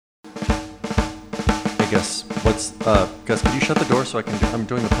Gus. Gus, could you shut the door so I can I'm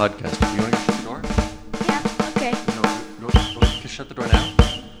doing the podcast. Do you want to shut the door? Yeah, okay. No, can you shut the door now?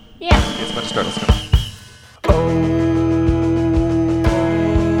 Yeah. Okay, it's about to start. Let's go.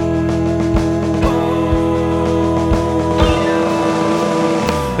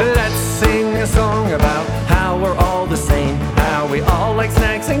 Let's sing a song about how we're all the same, how we all like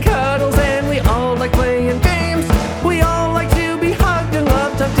snacks and cuddles, and we all like playing games. We all like to be hugged and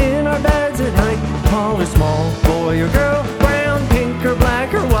loved, tucked in our beds at night. Tall or small, boy or girl, brown, pink or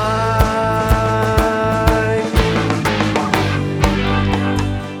black or white.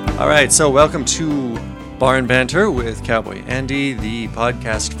 All right, so welcome to Barn Banter with Cowboy Andy, the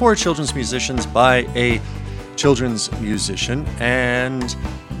podcast for children's musicians by a children's musician, and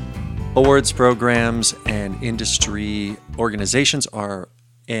awards programs and industry organizations are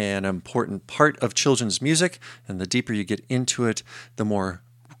an important part of children's music, and the deeper you get into it, the more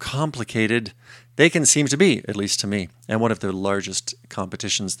complicated they can seem to be, at least to me. And one of the largest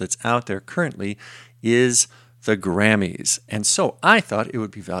competitions that's out there currently is the Grammys. And so I thought it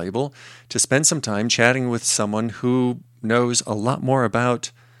would be valuable to spend some time chatting with someone who knows a lot more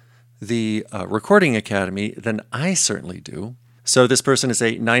about the Recording Academy than I certainly do. So this person is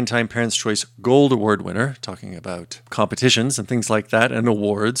a 9-time Parents' Choice Gold Award winner, talking about competitions and things like that and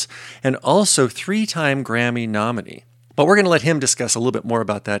awards, and also 3-time Grammy nominee. But we're going to let him discuss a little bit more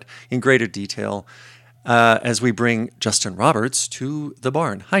about that in greater detail as we bring Justin Roberts to the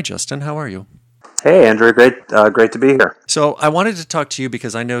barn. Hi, Justin. How are you? Hey, Andrew. Great to be here. So I wanted to talk to you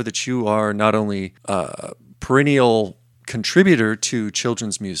because I know that you are not only a perennial contributor to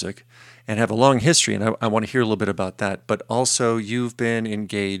children's music and have a long history, and I want to hear a little bit about that, but also you've been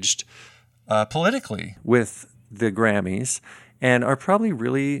engaged politically with the Grammys and are probably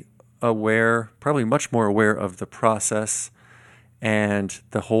really aware, probably much more aware of the process and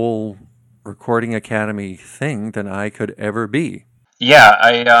the whole Recording Academy thing than I could ever be.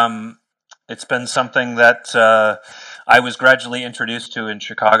 Yeah, it's been something that I was gradually introduced to in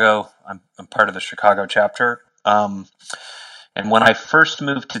Chicago. I'm part of the Chicago chapter. And when I first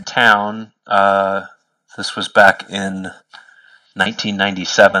moved to town, this was back in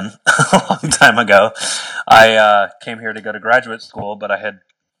 1997, a long time ago, I came here to go to graduate school, but I had,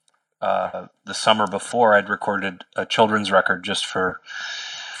 the summer before, I'd recorded a children's record just for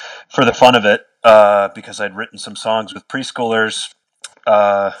the fun of it, because I'd written some songs with preschoolers,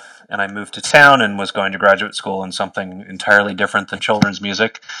 and I moved to town and was going to graduate school in something entirely different than children's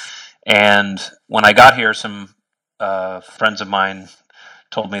music. And when I got here, some friends of mine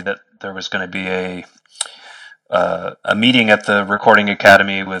told me that there was going to be a meeting at the Recording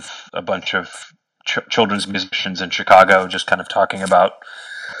Academy with a bunch of children's musicians in Chicago, just kind of talking about,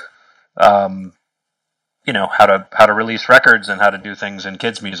 how to release records and how to do things in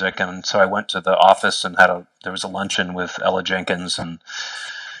kids' music. And so I went to the office and there was a luncheon with Ella Jenkins and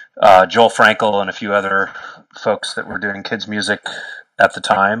Joel Frankel and a few other folks that were doing kids' music at the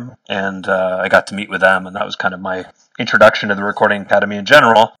time, and I got to meet with them, and that was kind of my introduction to the Recording Academy in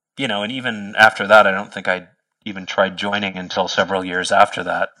general. And even after that, I don't think I even tried joining until several years after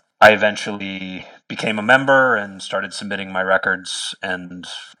that. I eventually became a member and started submitting my records, and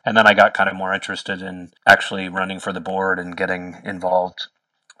then I got kind of more interested in actually running for the board and getting involved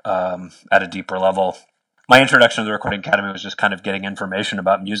at a deeper level. My introduction to the Recording Academy was just kind of getting information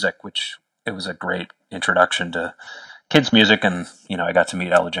about music, which it was a great introduction to kids' music, and I got to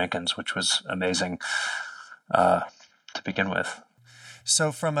meet Ella Jenkins, which was amazing to begin with.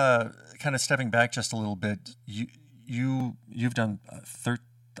 So, from kind of stepping back just a little bit, you've done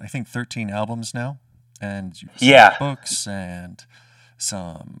 13 albums now, and some books and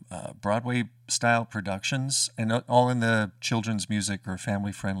some Broadway style productions, and all in the children's music or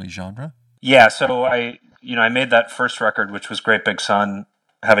family friendly genre. Yeah, so I made that first record, which was Great Big Sun,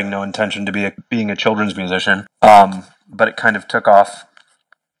 having no intention to being a children's musician. But it kind of took off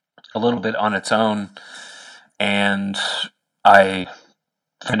a little bit on its own, and I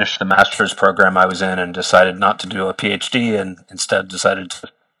finished the master's program I was in and decided not to do a PhD and instead decided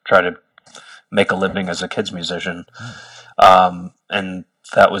to try to make a living as a kids musician. And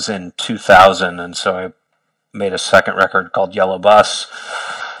that was in 2000, and so I made a second record called Yellow Bus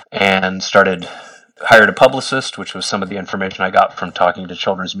and hired a publicist, which was some of the information I got from talking to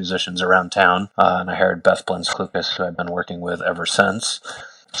children's musicians around town. And I hired Beth Blins-Klukas, who I've been working with ever since.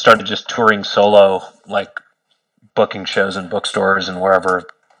 Started just touring solo, like booking shows in bookstores and wherever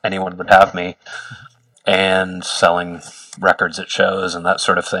anyone would have me, and selling records at shows and that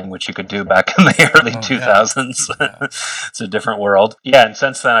sort of thing, which you could do back in the early 2000s. Yeah. It's a different world. Yeah, and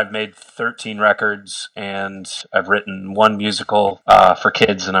since then I've made 13 records, and I've written one musical for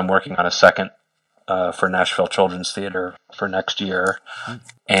kids, and I'm working on a second for Nashville Children's Theater for next year.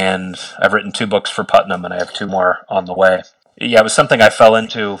 And I've written 2 books for Putnam, and I have 2 more on the way. Yeah, it was something I fell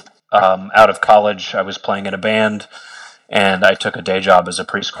into out of college. I was playing in a band, and I took a day job as a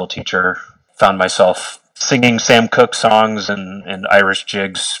preschool teacher. Found myself singing Sam Cooke songs and Irish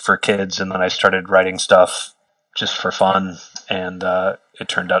jigs for kids, and then I started writing stuff just for fun, and it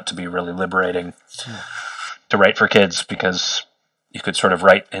turned out to be really liberating to write for kids, because you could sort of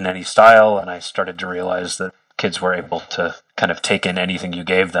write in any style, and I started to realize that kids were able to kind of take in anything you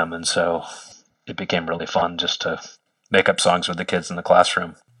gave them, and so it became really fun just to make up songs with the kids in the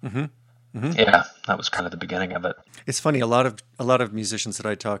classroom. Mm-hmm. Mm-hmm. Yeah, that was kind of the beginning of it. It's funny, a lot of musicians that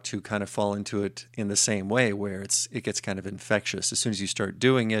I talk to kind of fall into it in the same way, where it gets kind of infectious. As soon as you start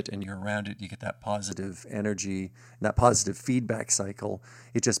doing it and you're around it, you get that positive energy, and that positive feedback cycle.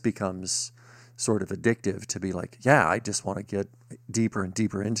 It just becomes sort of addictive to be like, yeah, I just want to get deeper and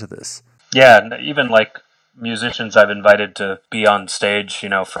deeper into this. Yeah, and even like musicians I've invited to be on stage,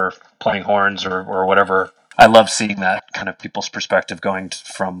 for playing horns or whatever. I love seeing that kind of people's perspective, going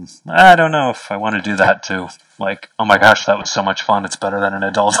from, I don't know if I want to do that, to like, oh my gosh, that was so much fun. It's better than an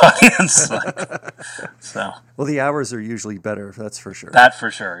adult audience. So. Well, the hours are usually better. That's for sure. That for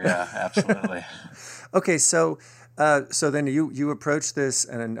sure. Yeah, absolutely. Okay. So then you approach this,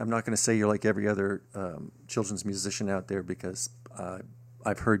 and I'm not going to say you're like every other children's musician out there, because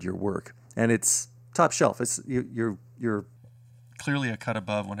I've heard your work, and it's top shelf. You're clearly a cut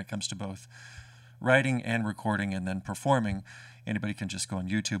above when it comes to both writing and recording and then performing. Anybody can just go on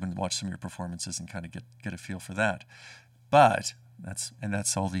YouTube and watch some of your performances and kind of get a feel for that. But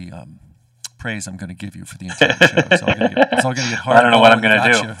that's all the praise I'm going to give you for the entire show. It's all going to get hard. I don't know what I'm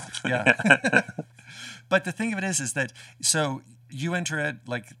going to do. Yeah. But the thing of it is that, so you enter it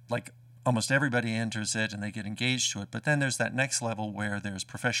like almost everybody enters it and they get engaged to it. But then there's that next level where there's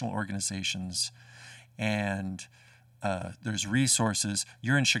professional organizations and there's resources.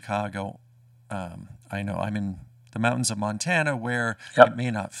 You're in Chicago. I know I'm in the mountains of Montana, where it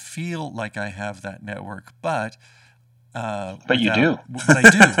may not feel like I have that network, but you do. But I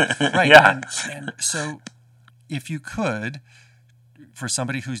do, right? Yeah. And so, if you could, for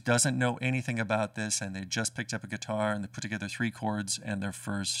somebody who doesn't know anything about this and they just picked up a guitar and they put together 3 chords and their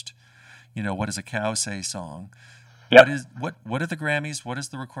first, what does a cow say song? Yep. What are the Grammys? What is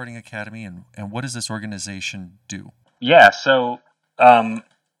the Recording Academy, and what does this organization do? Yeah. So.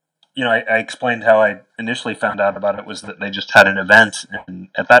 I explained how I initially found out about it was that they just had an event, and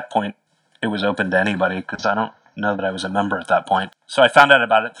at that point it was open to anybody, because I don't know that I was a member at that point. So I found out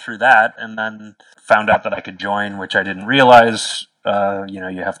about it through that, and then found out that I could join, which I didn't realize.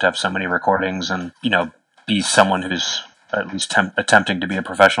 You have to have so many recordings and, be someone who's at least attempting to be a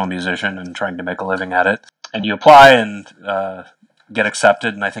professional musician and trying to make a living at it. And you apply and get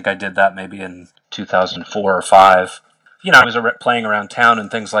accepted, and I think I did that maybe in 2004 or 5. I was playing around town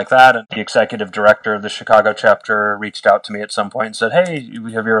and things like that, and the executive director of the Chicago chapter reached out to me at some point and said, hey, have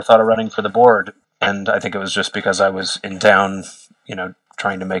you ever thought of running for the board? And I think it was just because I was in town,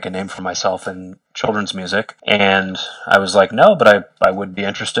 trying to make a name for myself in children's music. And I was like, no, but I would be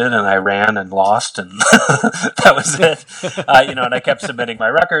interested, and I ran and lost, and that was it. And I kept submitting my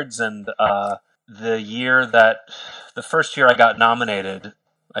records, and the first year I got nominated,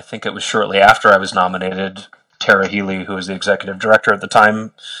 I think it was shortly after I was nominated, Tara Healy, who was the executive director at the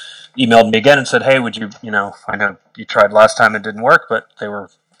time, emailed me again and said, hey, would you, I know you tried last time, it didn't work, but they were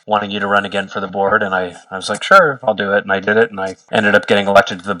wanting you to run again for the board. And I was like, sure, I'll do it. And I did it. And I ended up getting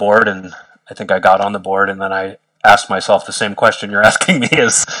elected to the board. And I think I got on the board. And then I asked myself the same question you're asking me,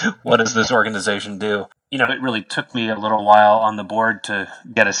 is what does this organization do? It really took me a little while on the board to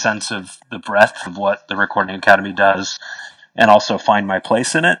get a sense of the breadth of what the Recording Academy does and also find my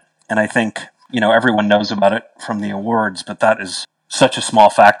place in it. And I think, everyone knows about it from the awards, but that is such a small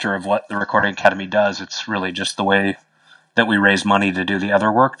factor of what the Recording Academy does. It's really just the way that we raise money to do the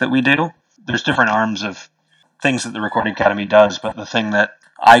other work that we do. There's different arms of things that the Recording Academy does, but the thing that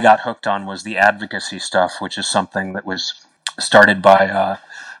I got hooked on was the advocacy stuff, which is something that was started by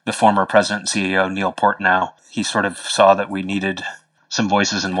the former president and CEO, Neil Portnow. He sort of saw that we needed some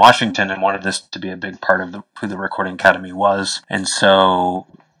voices in Washington and wanted this to be a big part of who the Recording Academy was. And so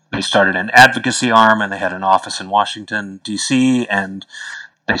they started an advocacy arm, and they had an office in Washington, D.C., and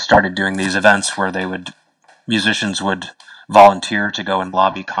they started doing these events where musicians would volunteer to go and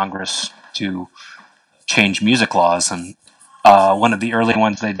lobby Congress to change music laws. And one of the early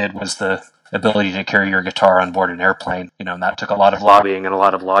ones they did was the ability to carry your guitar on board an airplane, and that took a lot of lobbying and a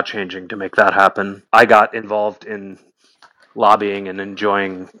lot of law changing to make that happen. I got involved in lobbying and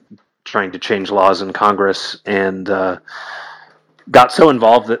enjoying trying to change laws in Congress, and got so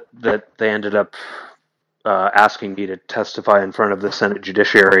involved that they ended up asking me to testify in front of the Senate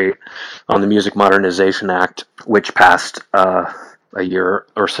Judiciary on the Music Modernization Act, which passed a year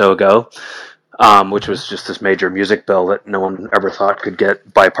or so ago, which was just this major music bill that no one ever thought could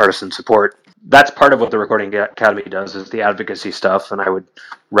get bipartisan support. That's part of what the Recording Academy does, is the advocacy stuff, and I would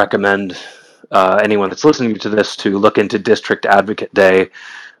recommend anyone that's listening to this to look into District Advocate Day,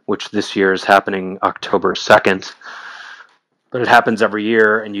 which this year is happening October 2nd. But it happens every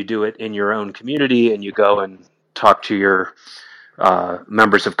year, and you do it in your own community, and you go and talk to your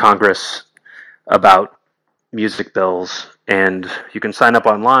members of Congress about music bills, and you can sign up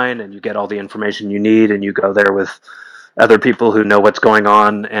online, and you get all the information you need, and you go there with other people who know what's going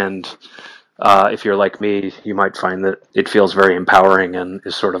on, and if you're like me, you might find that it feels very empowering and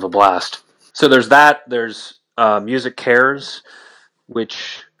is sort of a blast. So there's that. There's Music Cares,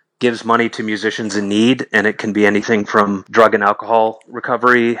 which gives money to musicians in need, and it can be anything from drug and alcohol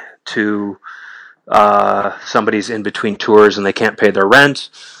recovery to somebody's in between tours and they can't pay their rent,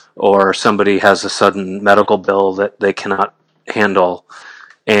 or somebody has a sudden medical bill that they cannot handle.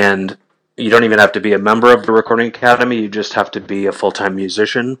 And you don't even have to be a member of the Recording Academy, you just have to be a full-time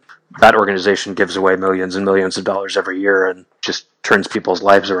musician. That organization gives away millions and millions of dollars every year and just turns people's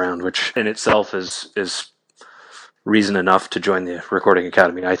lives around, which in itself is reason enough to join the Recording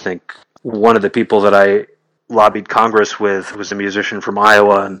Academy. I think one of the people that I lobbied Congress with was a musician from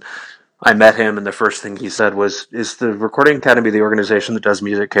Iowa, and I met him, and the first thing he said was, "Is the Recording Academy the organization that does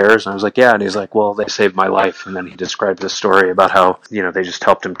Music Cares?" And I was like, "Yeah." And he's like, "Well, they saved my life." And then he described this story about how, they just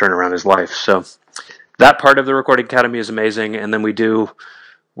helped him turn around his life. So that part of the Recording Academy is amazing. And then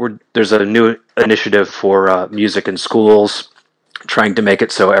there's a new initiative for music in schools, trying to make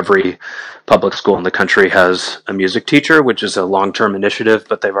it so every public school in the country has a music teacher, which is a long-term initiative,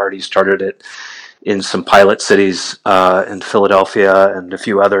 but they've already started it in some pilot cities in Philadelphia and a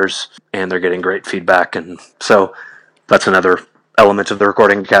few others, and they're getting great feedback. And so that's another element of the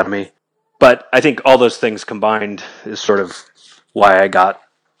Recording Academy. But I think all those things combined is sort of why I got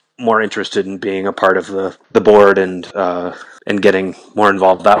more interested in being a part of the board and getting more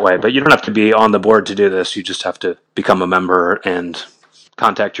involved that way. But you don't have to be on the board to do this. You just have to become a member and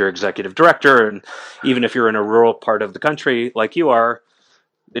contact your executive director. And even if you're in a rural part of the country like you are,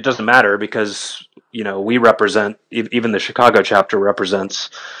 it doesn't matter, because we represent, even the Chicago chapter represents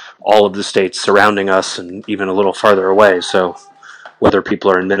all of the states surrounding us and even a little farther away. So whether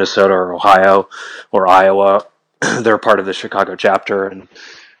people are in Minnesota or Ohio or Iowa, they're part of the Chicago chapter. And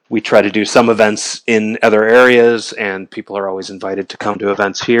we try to do some events in other areas, and people are always invited to come to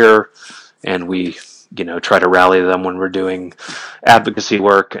events here. And we, try to rally them when we're doing advocacy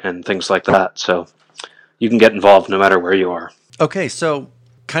work and things like that. So you can get involved no matter where you are. Okay, so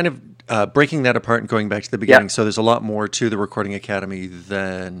kind of breaking that apart and going back to the beginning. Yeah. So there's a lot more to the Recording Academy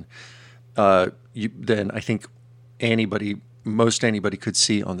than I think most anybody could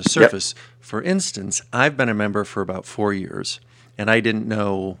see on the surface. Yep. For instance, I've been a member for about 4 years, and I didn't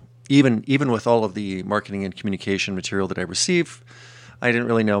know, even with all of the marketing and communication material that I receive, I didn't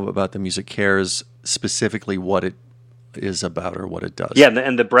really know about the Music Cares, specifically what it is about or what it does. Yeah,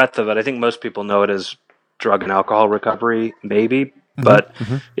 and the breadth of it. I think most people know it as drug and alcohol recovery, maybe, but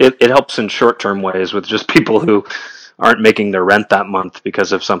it helps in short-term ways with just people who aren't making their rent that month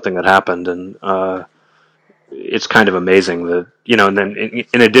because of something that happened. And it's kind of amazing that, and then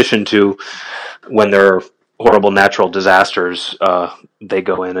in addition to when there are horrible natural disasters, they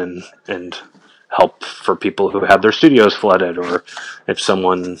go in and help for people who have their studios flooded, or if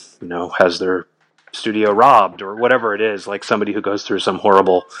someone, has their studio robbed, or whatever it is, like somebody who goes through some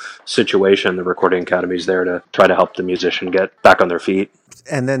horrible situation. The Recording Academy is there to try to help the musician get back on their feet.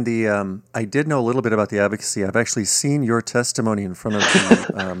 And then I did know a little bit about the advocacy. I've actually seen your testimony in front of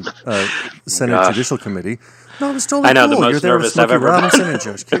the Senate Judicial Committee. No, it was totally I know, cool. the most You're there nervous with Smokey I've ever Robinson been. And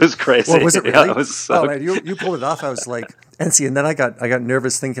Josh. It was crazy. Well, was it really? Yeah, it was so... man, you pulled it off. I was like, and then I got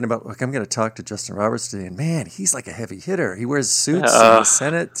nervous thinking about, I'm going to talk to Justin Roberts today, and man, he's like a heavy hitter. He wears suits in the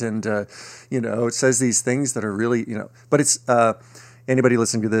Senate, and it says these things that are really, But it's anybody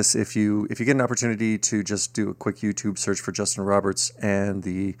listening to this, if you get an opportunity to just do a quick YouTube search for Justin Roberts, and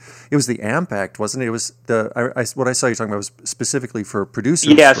it was the AMP Act, wasn't it? It was what I saw you talking about was specifically for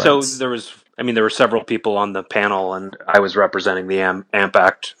producers. Yeah, rights. so there were several people on the panel, and I was representing the AMP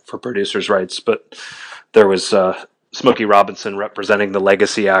Act for producers' rights, but there was Smokey Robinson representing the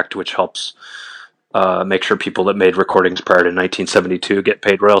Legacy Act, which helps make sure people that made recordings prior to 1972 get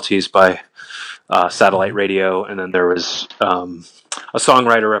paid royalties by satellite radio. And then there was a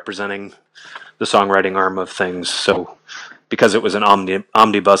songwriter representing the songwriting arm of things. So because it was an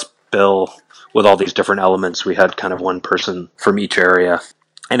omnibus bill, with all these different elements. We had kind of one person from each area.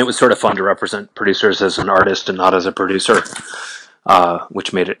 And it was sort of fun to represent producers as an artist and not as a producer,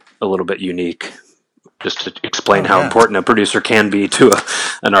 which made it a little bit unique, just to explain how important a producer can be to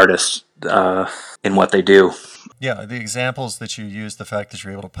an artist in what they do. Yeah, the examples that you used, the fact that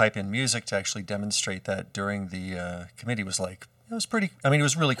you're able to pipe in music to actually demonstrate that during the committee was like, it was pretty, I mean, it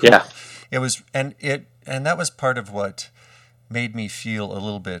was really cool. Yeah. It was, and that was part of what made me feel a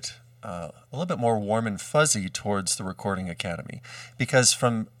little bit more warm and fuzzy towards the Recording Academy, because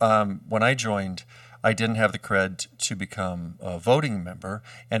from when I joined, I didn't have the cred to become a voting member,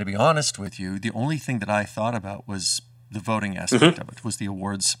 and to be honest with you, the only thing that I thought about was the voting aspect of it, was the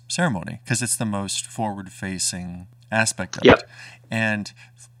awards ceremony, because it's the most forward-facing aspect of it. And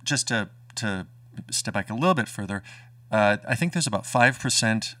just to step back a little bit further, I think there's about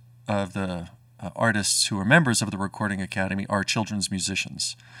 5% of the artists who are members of the Recording Academy are children's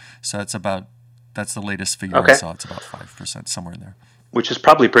musicians. So that's the latest figure I saw. It's about 5%, somewhere in there. Which is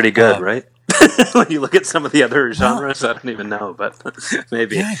probably pretty good, right? When you look at some of the other genres, I don't even know, but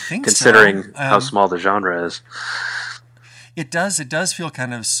maybe considering how small the genre is. It does feel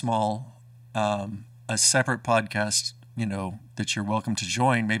kind of small. A separate podcast, that you're welcome to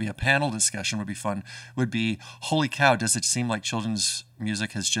join, maybe a panel discussion would be fun, would be, holy cow, does it seem like children's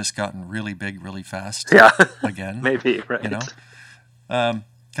music has just gotten really big really fast? Yeah. Again. Maybe, right.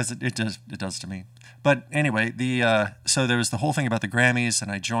 Because it does to me. But anyway, so there was the whole thing about the Grammys,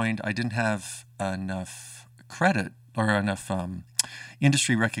 and I joined. I didn't have enough credit or enough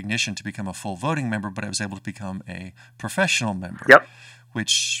industry recognition to become a full voting member, but I was able to become a professional member. Yep.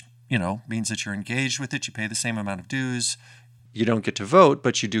 Which means that you're engaged with it. You pay the same amount of dues. You don't get to vote,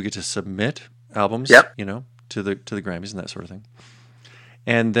 but you do get to submit albums. Yep. To the Grammys and that sort of thing.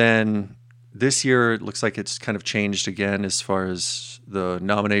 And then this year, it looks like it's kind of changed again as far as the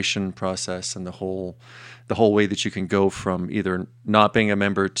nomination process and the whole way that you can go from either not being a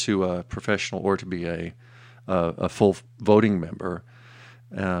member to a professional or to be a full voting member.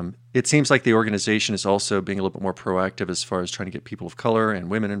 It seems like the organization is also being a little bit more proactive as far as trying to get people of color and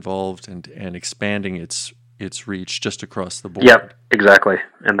women involved and expanding its reach just across the board. Yep, exactly.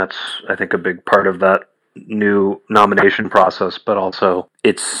 And that's, I think, a big part of that new nomination process. But also,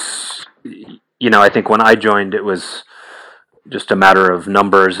 it's, I think when I joined, it was just a matter of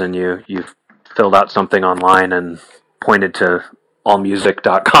numbers, and you filled out something online and pointed to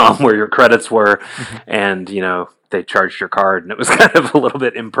allmusic.com where your credits were, and, they charged your card, and it was kind of a little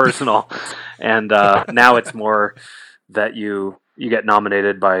bit impersonal. And now it's more that you get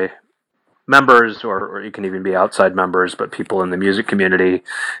nominated by members, or you can even be outside members, but people in the music community,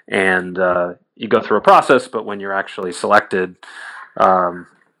 and you go through a process. But when you're actually selected,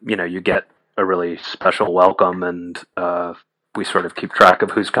 you get a really special welcome, and we sort of keep track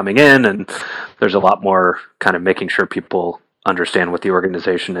of who's coming in, and there's a lot more kind of making sure people understand what the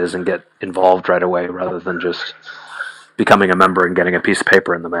organization is and get involved right away, rather than just becoming a member and getting a piece of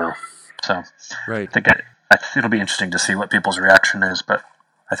paper in the mail. So right. I think it'll be interesting to see what people's reaction is, but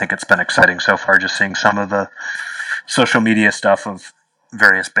I think it's been exciting so far, just seeing some of the social media stuff of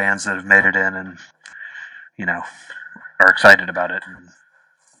various bands that have made it in and, are excited about it and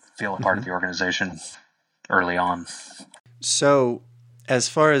feel a part of the organization early on. So as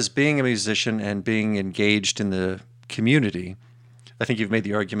far as being a musician and being engaged in the community, I think you've made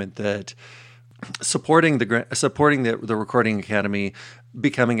the argument that supporting the Recording Academy,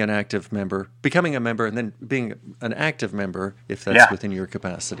 becoming a member, and then being an active member, if that's within your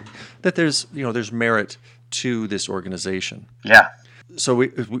capacity, that there's merit to this organization. Yeah. So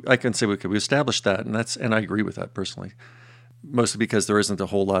I can say we established that, and I agree with that personally, mostly because there isn't a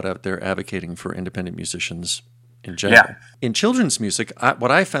whole lot out there advocating for independent musicians in general. Yeah. In children's music,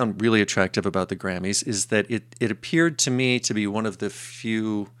 what I found really attractive about the Grammys is that it appeared to me to be one of the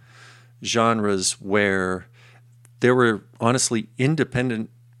few genres where there were honestly independent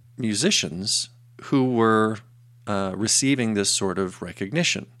musicians who were receiving this sort of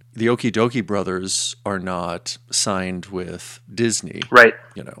recognition. The Okie Dokie Brothers are not signed with Disney, right?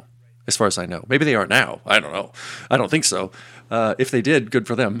 As far as I know. Maybe they are now. I don't know. I don't think so. If they did, good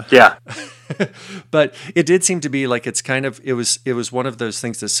for them. Yeah. But it did seem to be like it was one of those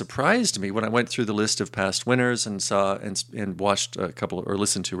things that surprised me when I went through the list of past winners and saw and watched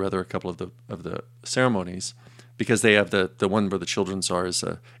listened to a couple of the ceremonies, because they have the one where the children's are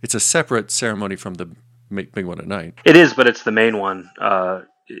it's a separate ceremony from the big one at night. It is, but it's the main one.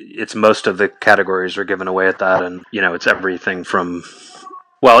 It's most of the categories are given away at that, and it's everything from.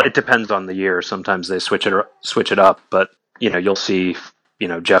 Well, it depends on the year. Sometimes they switch it up, but you'll see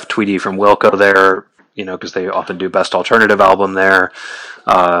Jeff Tweedy from Wilco there. because they often do best alternative album there.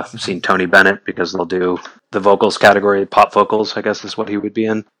 Seen Tony Bennett because they'll do the vocals category, pop vocals, I guess is what he would be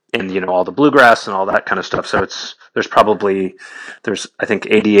in. And, all the bluegrass and all that kind of stuff. So there's I think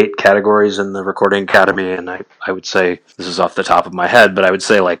 88 categories in the Recording Academy. And I would say, this is off the top of my head, but I would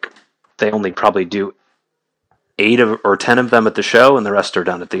say they only probably do 8 or 10 of them at the show, and the rest are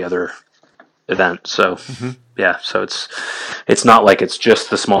done at the other event. So yeah, so it's not like it's just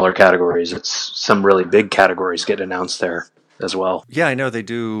the smaller categories. It's some really big categories get announced there as well. Yeah, I know they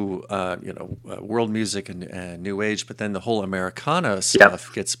do, world music and new age, but then the whole Americana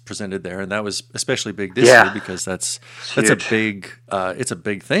stuff gets presented there, and that was especially big this year because that's a big it's a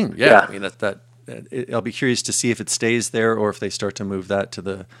big thing. Yeah. I mean I'll be curious to see if it stays there or if they start to move that to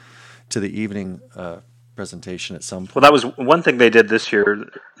the evening presentation at some point. Well, that was one thing they did this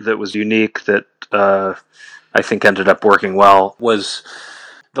year that was unique that I think ended up working well was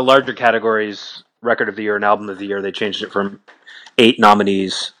the larger categories. Record of the Year and Album of the Year, they changed it from 8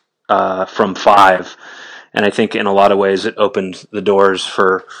 nominees from 5. And I think in a lot of ways it opened the doors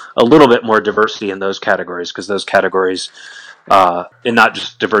for a little bit more diversity in those categories, because those categories, and not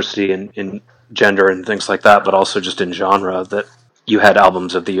just diversity in gender and things like that, but also just in genre, that you had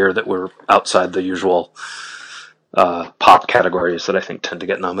albums of the year that were outside the usual pop categories that I think tend to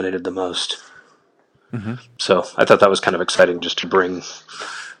get nominated the most. So I thought that was kind of exciting, just to bring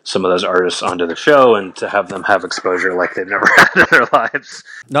some of those artists onto the show and to have them have exposure like they've never had in their lives.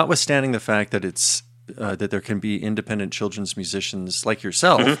 Notwithstanding the fact that it's that there can be independent children's musicians like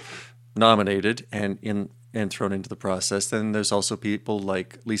yourself nominated and thrown into the process, then there's also people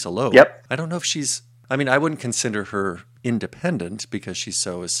like Lisa Loeb. Yep. I don't know if I wouldn't consider her independent because she's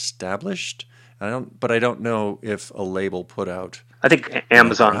so established. But I don't know if a label put out. I think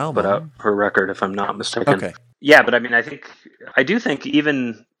Amazon put out her record, if I'm not mistaken. Okay. Yeah, but I mean, I do think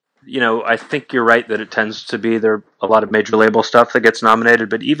even, I think you're right that it tends to be there a lot of major label stuff that gets nominated,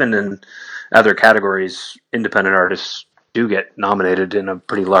 but even in other categories, independent artists do get nominated in a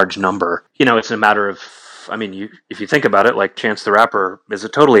pretty large number. It's a matter of, if you think about it, like Chance the Rapper is a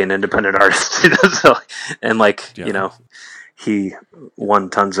totally an independent artist, so, and he won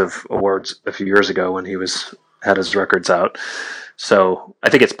tons of awards a few years ago when he had his records out. So I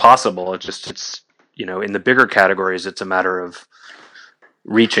think it's possible. It's in the bigger categories, it's a matter of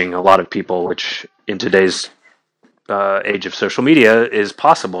reaching a lot of people, which in today's age of social media is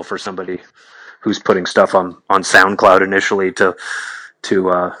possible for somebody who's putting stuff on SoundCloud initially to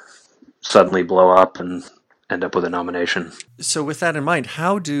suddenly blow up and end up with a nomination. So with that in mind,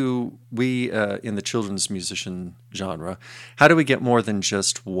 how do we, in the children's musician genre, how do we get more than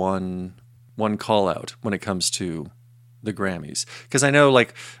just one call out when it comes to the Grammys? Because I know,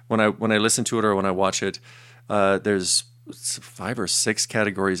 like, when I listen to it or when I watch it, there's 5 or 6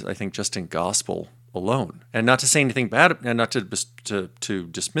 categories, I think, just in gospel alone. And not to say anything bad, and not to be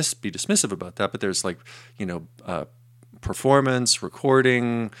dismissive about that, but there's performance,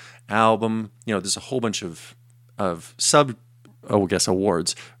 recording, album. There's a whole bunch of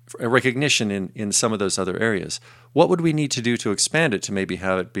awards, recognition in some of those other areas. What would we need to do to expand it to maybe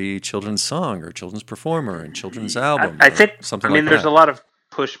have it be children's song or children's performer and children's album? I think something like that. There's a lot of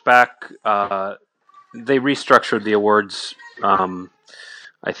pushback. They restructured the awards,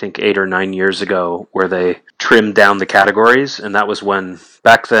 I think 8 or 9 years ago, where they trimmed down the categories, and that was when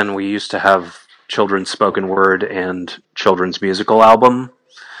back then we used to have children's spoken word and children's musical album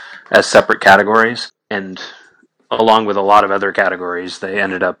as separate categories, and along with a lot of other categories, they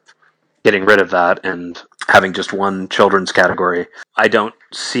ended up getting rid of that and having just one children's category. I don't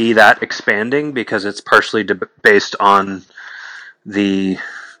see that expanding because it's partially based on the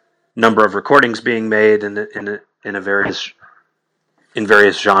number of recordings being made in various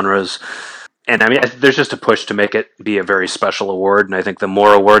genres. And there's just a push to make it be a very special award, and I think the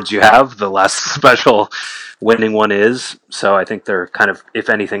more awards you have, the less special winning one is. So I think they're kind of, if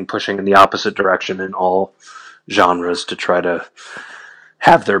anything, pushing in the opposite direction in all genres to try to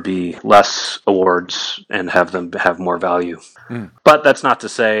have there be less awards and have them have more value. But that's not to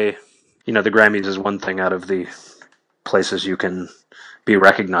say, the Grammys is one thing out of the places you can be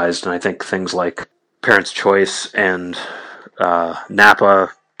recognized, and I think things like Parents' Choice and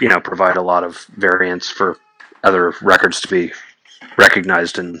Napa, provide a lot of variance for other records to be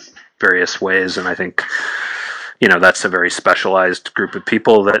recognized in various ways, and I think, that's a very specialized group of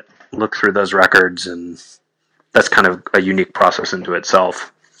people that look through those records, and that's kind of a unique process into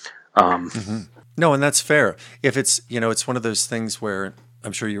itself. No, and that's fair. If it's, it's one of those things where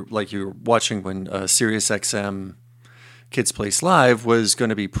I'm sure you're watching when Sirius XM Kids Place Live was going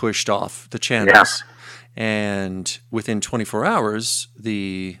to be pushed off the channels. Yeah. And within 24 hours,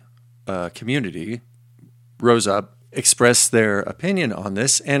 the community rose up, expressed their opinion on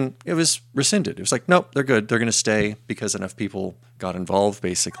this, and it was rescinded. It was like, nope, they're good. They're going to stay because enough people got involved,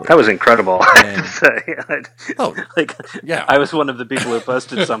 basically. That was incredible. And, yeah. I was one of the people who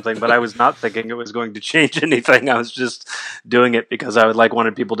posted something, but I was not thinking it was going to change anything. I was just doing it because I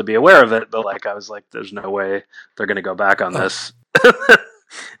wanted people to be aware of it. But I was like, there's no way they're going to go back on this.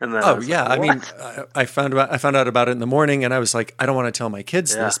 And then I found out about it in the morning, and I was like, I don't want to tell my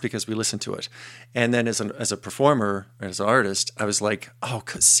kids this because we listened to it. And then as a performer, as an artist, I was like, oh,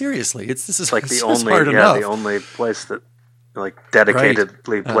 seriously, this is like the only place that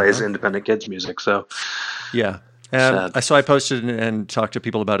dedicatedly plays independent kids music. So yeah. And so I posted and talked to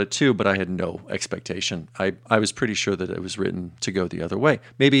people about it too, but I had no expectation. I was pretty sure that it was written to go the other way.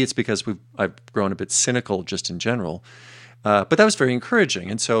 Maybe it's because I've grown a bit cynical just in general. But that was very encouraging,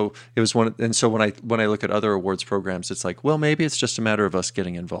 and so it was one. And so when I look at other awards programs, it's like, well, maybe it's just a matter of us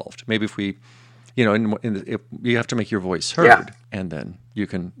getting involved. Maybe if we, if you have to make your voice heard, and then you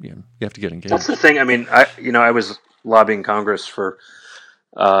can, you have to get engaged. That's the thing. I mean, I was lobbying Congress for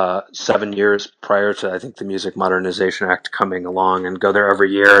 7 years prior to, I think, the Music Modernization Act coming along, and go there every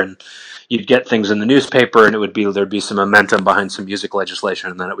year, and you'd get things in the newspaper, and there'd be some momentum behind some music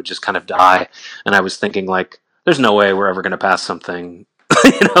legislation, and then it would just kind of die. And I was thinking, there's no way we're ever going to pass something,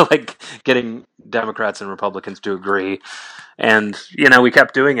 getting Democrats and Republicans to agree. And, we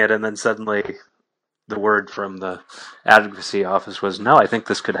kept doing it. And then suddenly the word from the advocacy office was, no, I think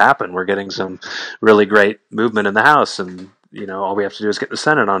this could happen. We're getting some really great movement in the House. And, all we have to do is get the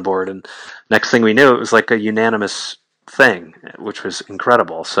Senate on board. And next thing we knew, it was like a unanimous thing, which was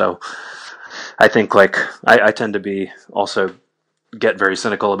incredible. So I think I tend to also get very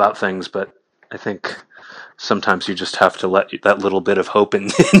cynical about things, but I think sometimes you just have to let that little bit of hope in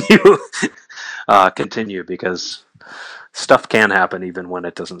you continue, because stuff can happen even when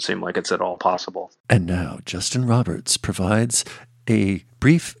it doesn't seem like it's at all possible. And now Justin Roberts provides a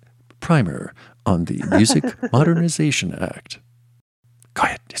brief primer on the Music Modernization Act. Go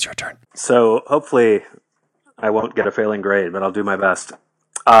ahead, it's your turn. So hopefully I won't get a failing grade, but I'll do my best.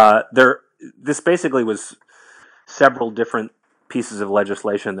 This basically was several different pieces of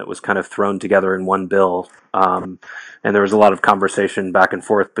legislation that was kind of thrown together in one bill. And there was a lot of conversation back and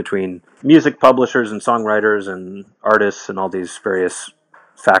forth between music publishers and songwriters and artists and all these various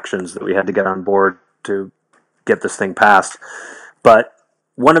factions that we had to get on board to get this thing passed. But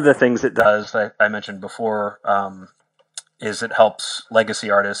one of the things it does, I mentioned before, is it helps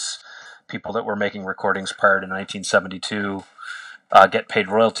legacy artists, people that were making recordings prior to 1972, get paid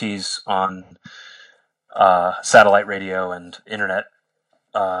royalties on satellite radio and internet,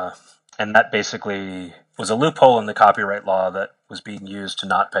 and that basically was a loophole in the copyright law that was being used to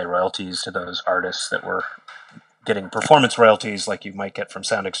not pay royalties to those artists that were getting performance royalties like you might get from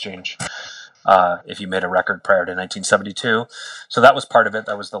Sound Exchange if you made a record prior to 1972. So that was part of it.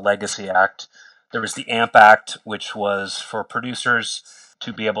 That was the Legacy Act. There was the AMP Act, which was for producers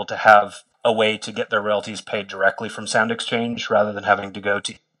to be able to have a way to get their royalties paid directly from Sound Exchange rather than having to go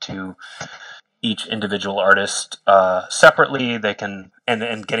to each individual artist separately. They can,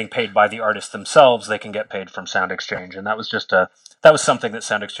 and getting paid by the artists themselves, they can get paid from Sound Exchange. And that was something that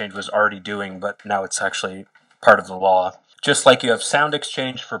Sound Exchange was already doing, but now it's actually part of the law. Just like you have Sound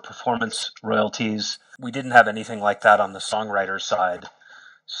Exchange for performance royalties, we didn't have anything like that on the songwriter side.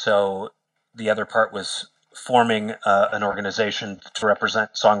 So the other part was forming an organization to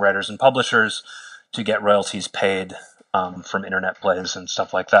represent songwriters and publishers to get royalties paid from internet plays and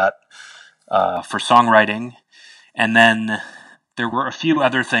stuff like that. For songwriting. And then there were a few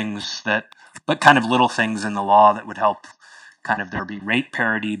other things but kind of little things in the law that would help there be rate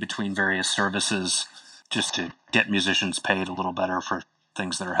parity between various services just to get musicians paid a little better for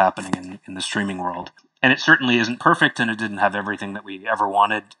things that are happening in the streaming world. And it certainly isn't perfect, and it didn't have everything that we ever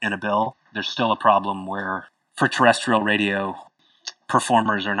wanted in a bill. There's still a problem where for terrestrial radio,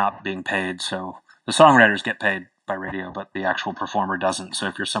 performers are not being paid. So the songwriters get paid by radio, but the actual performer doesn't. So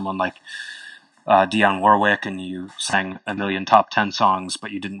if you're someone like Dionne Warwick and you sang 1 million top 10 songs,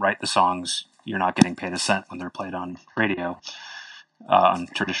 but you didn't write the songs, you're not getting paid a cent when they're played on radio, on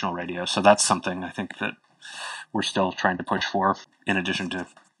traditional radio. So that's something I think that we're still trying to push for, in addition to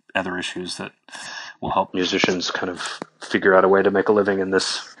other issues that will help musicians kind of figure out a way to make a living in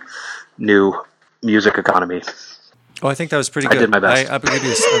this new music economy. Oh, I think that was pretty good. I did my best.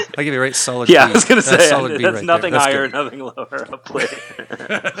 I give you a right solid yeah, B. I was going to say, that's right nothing that's higher, good. nothing lower. Hopefully.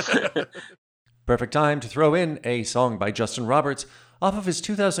 Perfect time to throw in a song by Justin Roberts off of his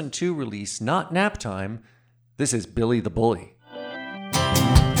 2002 release, Not Nap Time. This is Billy the Bully.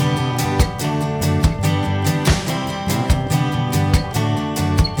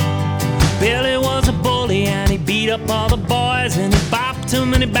 Billy was a bully up all the boys, and he bopped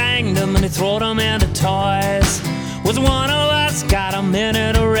them and he banged them and he throwed them into toys. Was one of us got a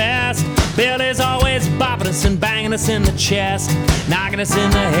minute of rest? Billy's always bopping us and banging us in the chest, knocking us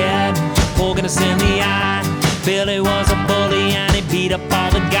in the head, poking us in the eye. Billy was a bully and he beat up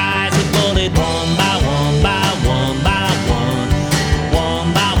all the guys. He bullied one by one by one by one,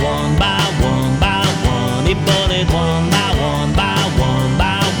 one by one by one by one. He bullied one by one by one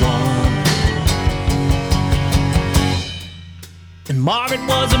by one. And Margaret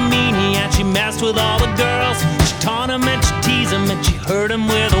was a meanie and she messed with all the girls. She taunt him and she teased him and she hurt him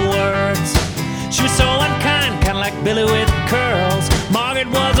with her words. She was so unkind, kinda like Billy with curls. Margaret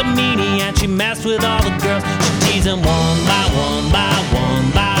was a meanie and she messed with all the girls. She teased him one by one by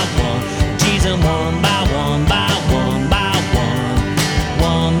one by one. Teased him one by one by one by one.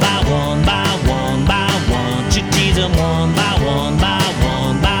 One by one by one by one. She teased him one by one by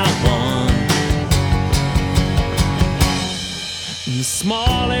one by one. And the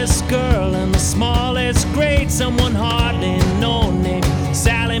smallest girl and the smallest grade, someone hardly known named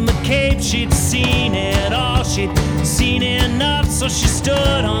Sally McCabe. She'd seen it all, she'd seen enough, so she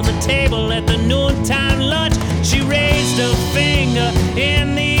stood on the table at the noontime lunch. She raised a finger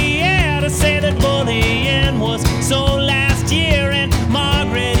in the air to say that bullying was so last year. And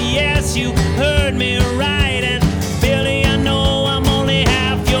Margaret, yes, you heard me right. And Billy, I know I'm only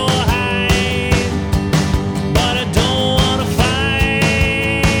half your height, but I don't wanna fight.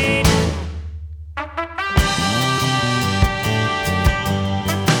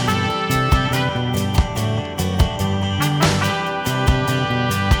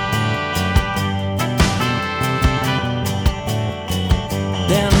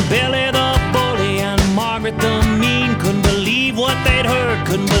 Then Billy the bully and Margaret the mean couldn't believe what they'd heard,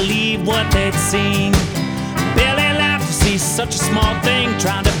 couldn't believe what they'd seen. Billy laughed to see such a small thing,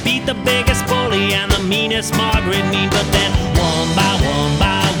 trying to beat the biggest bully and the meanest Margaret mean. But then one by one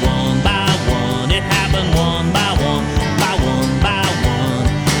by one by one, it happened one by one by one by one.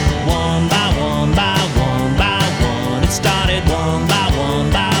 One by one by one by one, it started one by one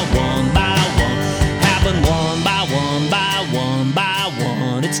by one by one. Happened one by one by one by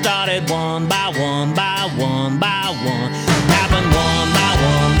one. It started one by one by one by one. Happened one by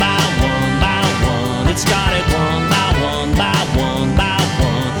one by one by one. It started one by one by one by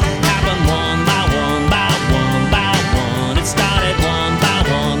one. Happened one by one by one by one. It started one by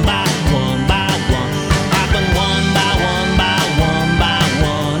one by one by one. Happened one by one by one by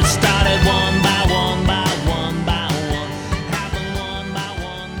one. It started one by one by one by one. Happened one by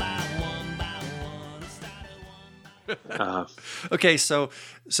one by one by one. It started one by Okay, so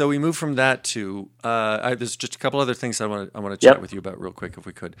we move from that to there's just a couple other things I want to chat with you about real quick, if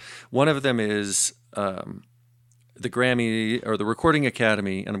we could. One of them is the Grammy or the Recording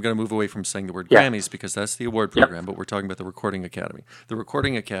Academy, and I'm going to move away from saying the word Grammys because that's the award program, but we're talking about the Recording Academy. The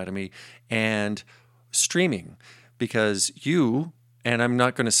Recording Academy and streaming, because you, and I'm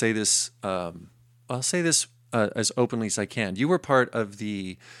not going to say this, I'll say this as openly as I can. You were part of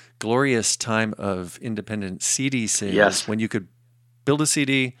the glorious time of independent CD sales when you could build a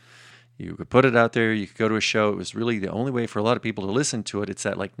CD, you could put it out there, you could go to a show. It was really the only way for a lot of people to listen to it. It's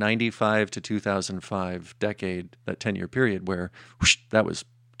that like 95 to 2005 decade, that 10-year period where whoosh, that was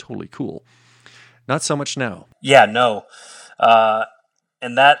totally cool. Not so much now. Yeah, no.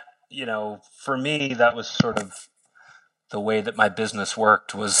 And that, you know, for me, that was sort of the way that my business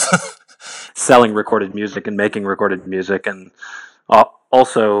worked, was selling recorded music and making recorded music. And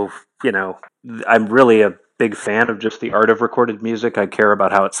also, you know, I'm really a big fan of just the art of recorded music. I care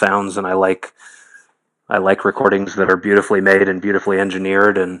about how it sounds, and I like recordings that are beautifully made and beautifully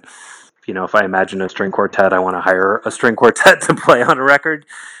engineered. And, you know, if I imagine a string quartet, I want to hire a string quartet to play on a record.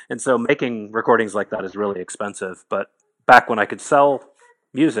 And so making recordings like that is really expensive. But back when I could sell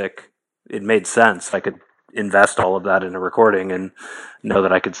music, it made sense. I could invest all of that in a recording and know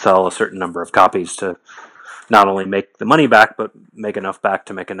that I could sell a certain number of copies to not only make the money back, but make enough back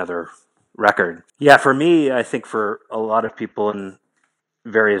to make another record. Yeah, for me, I think for a lot of people in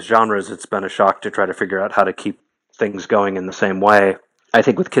various genres, it's been a shock to try to figure out how to keep things going in the same way. I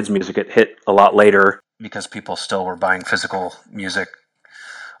think with kids' music, it hit a lot later, because people still were buying physical music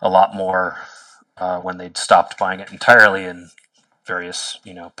a lot more when they'd stopped buying it entirely in various,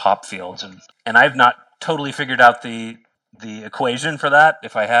 you know, pop fields. And I've not totally figured out the equation for that.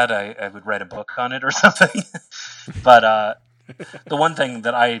 If I had, I would write a book on it or something. But the one thing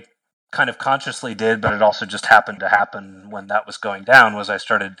that I kind of consciously did, but it also just happened to happen when that was going down, was I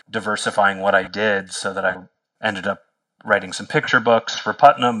started diversifying what I did, so that I ended up writing some picture books for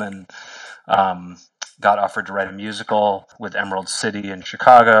Putnam, and got offered to write a musical with Emerald City in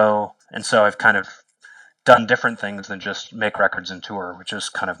Chicago. And so I've kind of done different things than just make records and tour, which is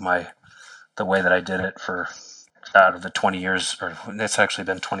kind of the way that I did it for out of the 20 years, or it's actually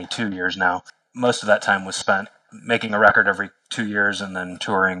been 22 years now. Most of that time was spent making a record every 2 years and then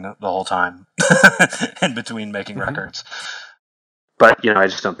touring the whole time in between making records. But, I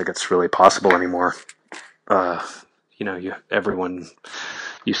just don't think it's really possible anymore.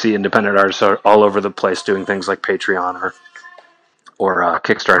 You see independent artists are all over the place doing things like Patreon or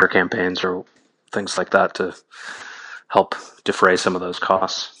Kickstarter campaigns or things like that to help defray some of those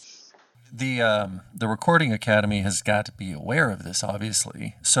costs. The Recording Academy has got to be aware of this,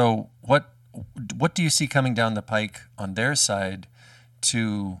 obviously. So what do you see coming down the pike on their side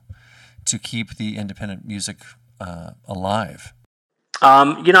to keep the independent music alive?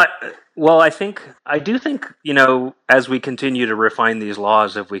 I do think, as we continue to refine these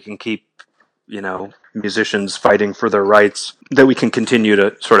laws, if we can keep, musicians fighting for their rights, that we can continue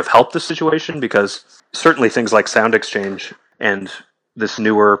to sort of help the situation, because certainly things like Sound Exchange and this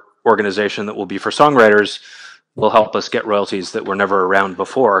newer organization that will be for songwriters will help us get royalties that were never around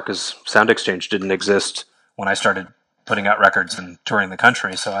before, because Sound Exchange didn't exist when I started putting out records and touring the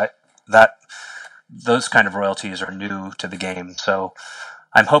country. So those kind of royalties are new to the game. So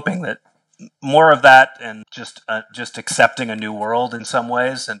I'm hoping that more of that and just accepting a new world in some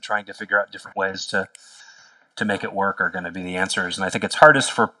ways and trying to figure out different ways to make it work are going to be the answers. And I think it's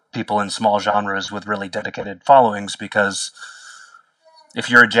hardest for people in small genres with really dedicated followings, because if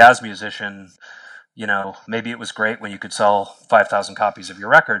you're a jazz musician, maybe it was great when you could sell 5,000 copies of your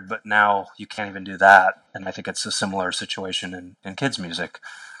record, but now you can't even do that. And I think it's a similar situation in kids' music.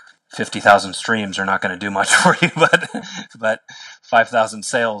 50,000 streams are not going to do much for you, but 5,000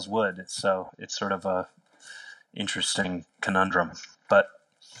 sales would. So it's sort of a interesting conundrum. But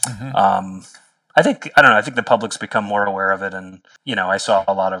I think the public's become more aware of it, and I saw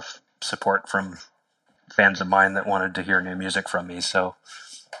a lot of support from fans of mine that wanted to hear new music from me. So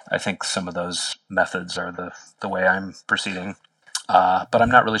I think some of those methods are the way I'm proceeding, but I'm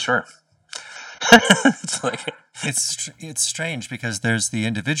not really sure. It's strange, because there's the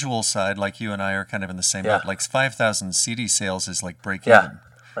individual side, like you and I are kind of in the same boat. Like 5,000 CD sales is like break even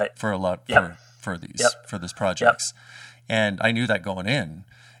for a lot for this projects, and I knew that going in.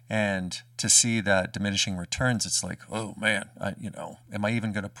 And to see that diminishing returns, it's like, oh man, am I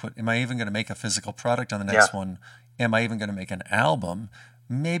even going to make a physical product on the next one? Am I even going to make an album?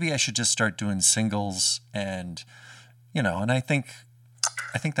 Maybe I should just start doing singles, and and I think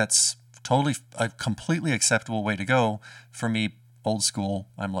that's totally a completely acceptable way to go. For me, old school,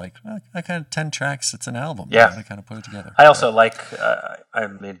 I'm like, I kind of 10 tracks, it's an album. Yeah, I kind of put it together. I also like.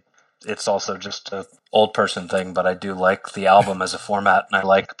 It's also just an old person thing, but I do like the album as a format, and I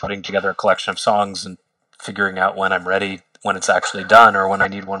like putting together a collection of songs and figuring out when I'm ready, when it's actually done, or when I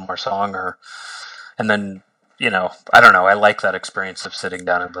need one more song, and then, I don't know, I like that experience of sitting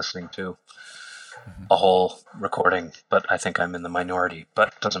down and listening to a whole recording, but I think I'm in the minority, but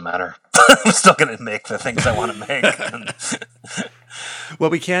it doesn't matter. I'm still going to make the things I want to make. Well,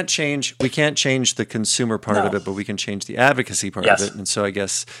 we can't change the consumer part of it, but we can change the advocacy part of it. And so I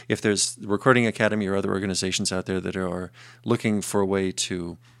guess if there's the Recording Academy or other organizations out there that are looking for a way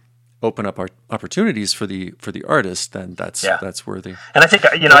to open up our opportunities for the artist, then that's worthy. And I think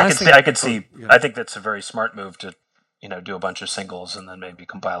I think that's a very smart move to do a bunch of singles and then maybe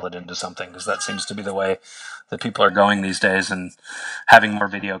compile it into something, because that seems to be the way that people are going these days, and having more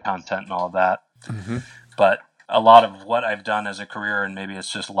video content and all of that. Mm-hmm. But a lot of what I've done as a career, and maybe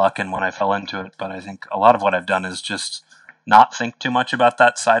it's just luck and when I fell into it, but I think a lot of what I've done is just not think too much about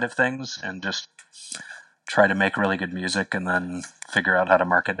that side of things and just try to make really good music and then figure out how to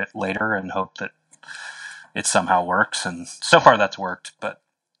market it later and hope that it somehow works. And so far that's worked, but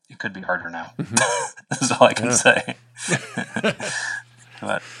it could be harder now. Mm-hmm. That's all I can say.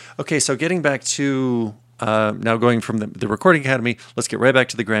 But. Okay, so getting back to now going from the Recording Academy, let's get right back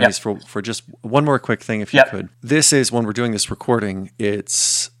to the Grammys for just one more quick thing, if you could. This is, when we're doing this recording,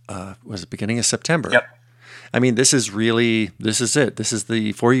 it's was it beginning of September? Yep. I mean, this is it. This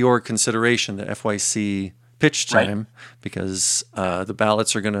is for your consideration, the FYC pitch time, because the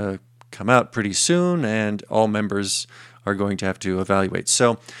ballots are going to come out pretty soon, and all members are going to have to evaluate.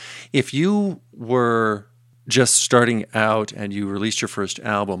 So if you were just starting out and you released your first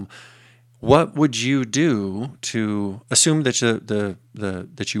album, what would you do to assume that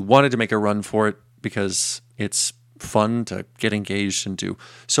that you wanted to make a run for it because it's fun to get engaged and do?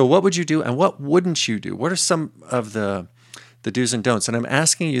 So what would you do, and what wouldn't you do? What are some of the do's and don'ts? And I'm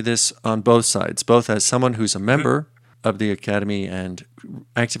asking you this on both sides, both as someone who's a member of the Academy and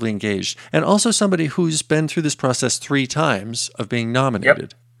actively engaged, and also somebody who's been through this process 3 times of being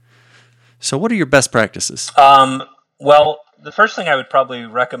nominated. So what are your best practices? Well, the first thing I would probably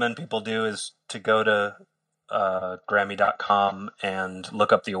recommend people do is to go to Grammy.com and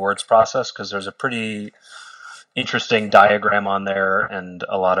look up the awards process, because there's a pretty interesting diagram on there and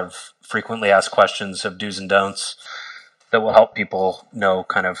a lot of frequently asked questions of do's and don'ts that will help people know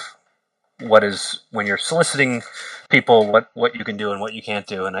kind of what is, when you're soliciting people, what you can do and what you can't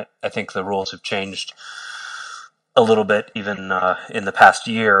do. And I think the rules have changed a little bit even in the past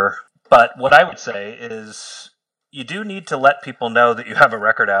year. But what I would say is you do need to let people know that you have a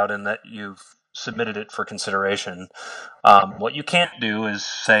record out and that you've submitted it for consideration. What you can't do is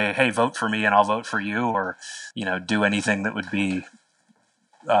say, hey, vote for me and I'll vote for you, or, do anything that would be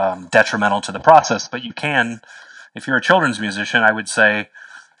detrimental to the process. But you can, if you're a children's musician, I would say,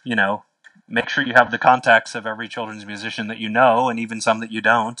 make sure you have the contacts of every children's musician that you know, and even some that you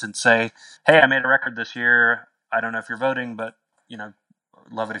don't, and say, hey, I made a record this year. I don't know if you're voting, but,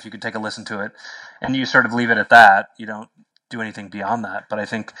 love it if you could take a listen to it. And you sort of leave it at that. You don't do anything beyond that. But I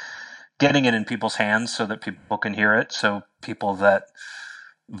think getting it in people's hands so that people can hear it, so people that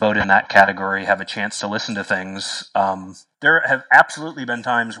vote in that category have a chance to listen to things. There have absolutely been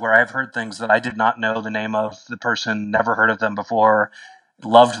times where I've heard things that I did not know the name of the person, never heard of them before,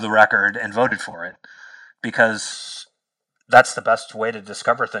 loved the record, and voted for it, because that's the best way to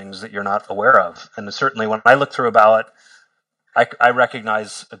discover things that you're not aware of. And certainly when I look through a ballot, I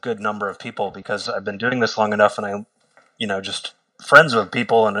recognize a good number of people because I've been doing this long enough, and I, just friends with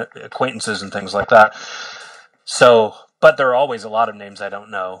people and acquaintances and things like that. So, but there are always a lot of names I don't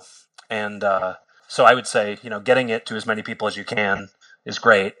know. And so I would say, getting it to as many people as you can is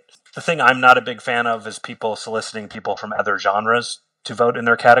great. The thing I'm not a big fan of is people soliciting people from other genres to vote in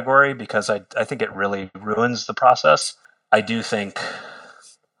their category, because I think it really ruins the process. I do think,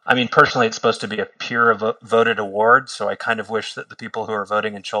 personally, it's supposed to be a peer voted award, so I kind of wish that the people who are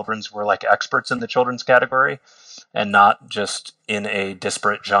voting in children's were like experts in the children's category and not just in a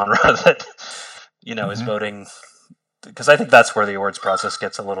disparate genre that, is voting, because I think that's where the awards process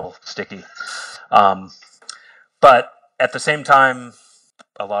gets a little sticky. But at the same time,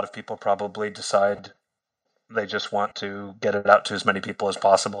 a lot of people probably decide they just want to get it out to as many people as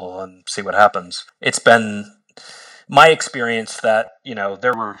possible and see what happens. It's been my experience that,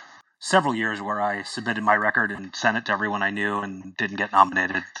 there were several years where I submitted my record and sent it to everyone I knew and didn't get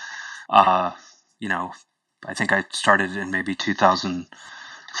nominated. I think I started in maybe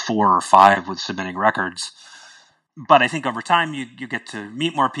 2004 or 5 with submitting records. But I think over time you get to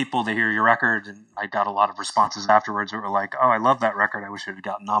meet more people, they hear your record, and I got a lot of responses afterwards that were like, oh, I love that record, I wish it had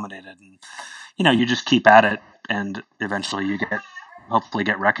gotten nominated. And, you just keep at it, and eventually you hopefully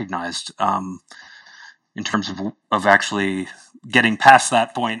get recognized. In terms of actually getting past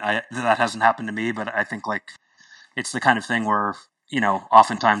that point, that hasn't happened to me, but I think it's the kind of thing where,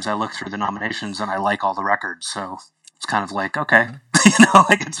 oftentimes I look through the nominations and I like all the records. So it's kind of like, okay,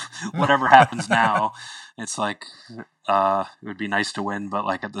 it's whatever happens now. It's like, it would be nice to win, but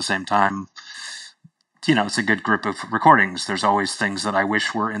at the same time, it's a good group of recordings. There's always things that I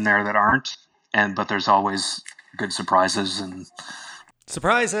wish were in there that aren't, but there's always good surprises and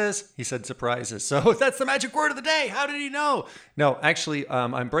surprises. He said surprises. So that's the magic word of the day. How did he know? No, actually,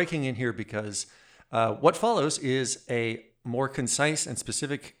 I'm breaking in here because what follows is a more concise and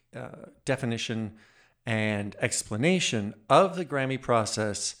specific definition and explanation of the Grammy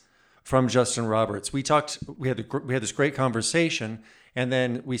process from Justin Roberts. We had this great conversation, and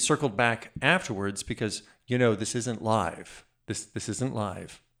then we circled back afterwards because, this isn't live. This isn't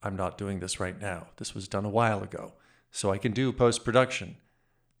live. I'm not doing this right now. This was done a while ago. So I can do post-production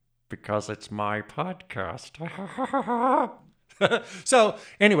because it's my podcast. So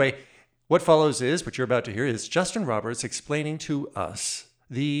anyway, what follows is, what you're about to hear is Justin Roberts explaining to us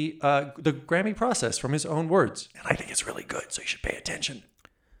the Grammy process from his own words. And I think it's really good, so you should pay attention.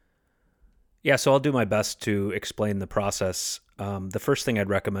 Yeah, so I'll do my best to explain the process. The first thing I'd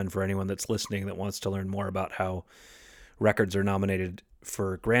recommend for anyone that's listening that wants to learn more about how records are nominated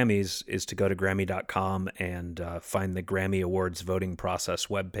for Grammys is to go to Grammy.com and find the Grammy Awards voting process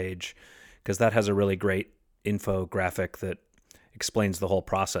webpage, because that has a really great infographic that explains the whole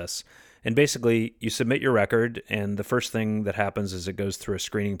process. And basically, you submit your record, and the first thing that happens is it goes through a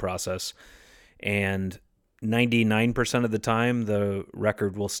screening process. And 99% of the time, the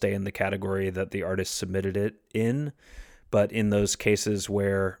record will stay in the category that the artist submitted it in. But in those cases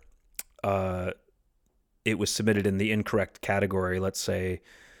where it was submitted in the incorrect category, let's say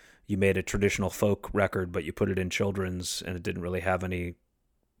you made a traditional folk record, but you put it in children's and it didn't really have any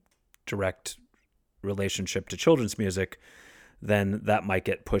direct relationship to children's music, then that might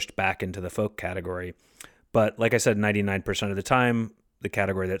get pushed back into the folk category. But like I said, 99% of the time, the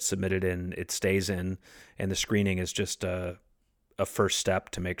category that's submitted in, it stays in, and the screening is just a first step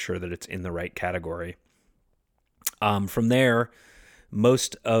to make sure that it's in the right category. From there,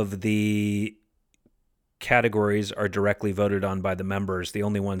 most of the categories are directly voted on by the members. The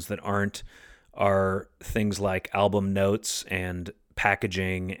only ones that aren't are things like album notes and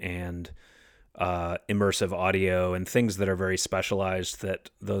packaging and immersive audio and things that are very specialized,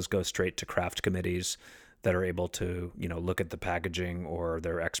 that those go straight to craft committees that are able to, look at the packaging, or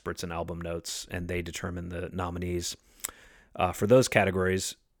they're experts in album notes, and they determine the nominees for those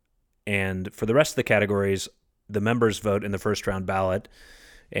categories. And for the rest of the categories, the members vote in the first round ballot,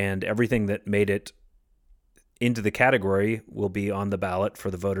 and everything that made it into the category will be on the ballot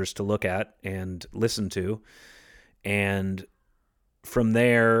for the voters to look at and listen to. And from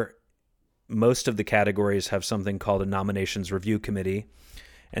there, most of the categories have something called a nominations review committee.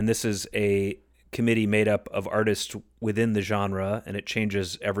 And this is a committee made up of artists within the genre, and it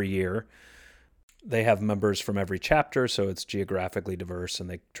changes every year. They have members from every chapter, so it's geographically diverse, and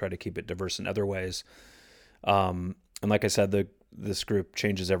they try to keep it diverse in other ways. And like I said, this group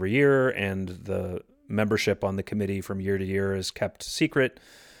changes every year, and the membership on the committee from year to year is kept secret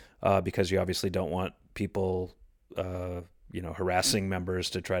because you obviously don't want people, harassing members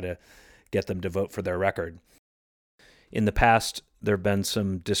to try to get them to vote for their record. In the past, there have been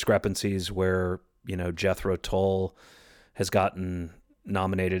some discrepancies where, Jethro Tull has gotten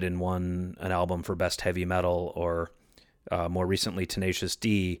nominated and won an album for Best Heavy Metal, or more recently Tenacious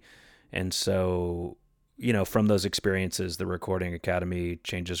D. And so, from those experiences, the Recording Academy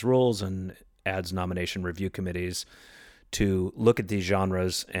changes rules and adds nomination review committees to look at these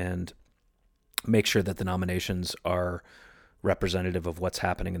genres and make sure that the nominations are representative of what's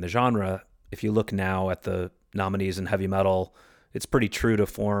happening in the genre. If you look now at the nominees in heavy metal, it's pretty true to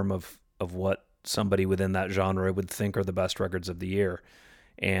form of what somebody within that genre would think are the best records of the year.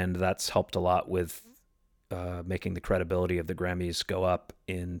 And that's helped a lot with making the credibility of the Grammys go up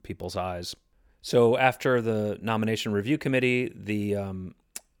in people's eyes. So after the nomination review committee, the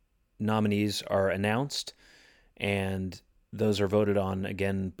nominees are announced, and those are voted on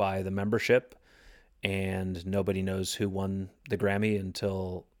again by the membership, and nobody knows who won the Grammy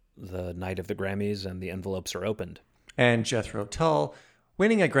until the night of the Grammys and the envelopes are opened. And Jethro Tull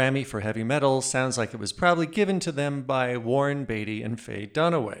winning a Grammy for heavy metal sounds like it was probably given to them by Warren Beatty and Faye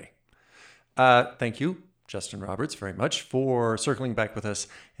Dunaway. Thank you, Justin Roberts, very much for circling back with us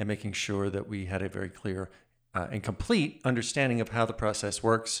and making sure that we had a very clear and complete understanding of how the process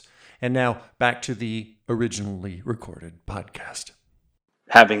works. And now back to the originally recorded podcast.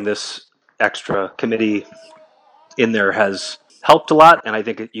 Having this extra committee in there has helped a lot, and I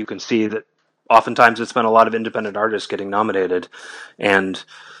think you can see that oftentimes it's been a lot of independent artists getting nominated, and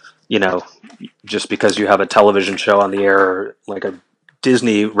just because you have a television show on the air, like a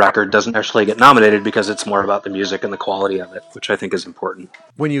Disney record, doesn't actually get nominated because it's more about the music and the quality of it, which I think is important.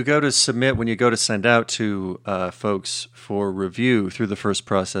 When you go to submit, when you go to send out to folks for review through the first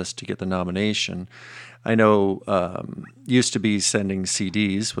process to get the nomination, I know used to be sending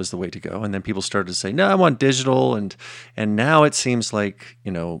CDs was the way to go, and then people started to say, no, I want digital, and now it seems like,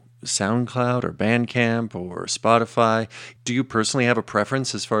 SoundCloud or Bandcamp or Spotify. Do you personally have a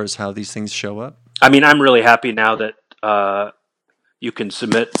preference as far as how these things show up? I mean, I'm really happy now that you can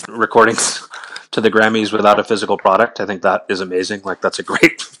submit recordings to the Grammys without a physical product. I think that is amazing. Like, that's a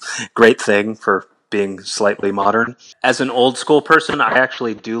great thing for being slightly modern. As an old school person, I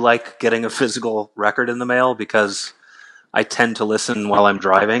actually do like getting a physical record in the mail because I tend to listen while I'm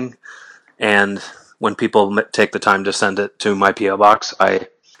driving. And when people take the time to send it to my P.O. box, I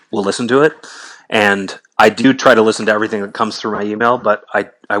will listen to it. And I do try to listen to everything that comes through my email, but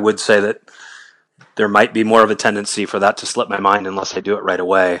I would say that there might be more of a tendency for that to slip my mind unless I do it right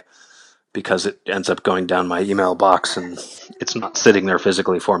away, because it ends up going down my email box and it's not sitting there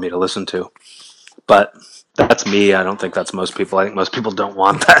physically for me to listen to. But that's me. I don't think that's most people. I think most people don't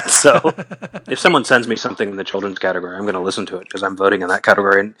want that. So if someone sends me something in the children's category, I'm going to listen to it because I'm voting in that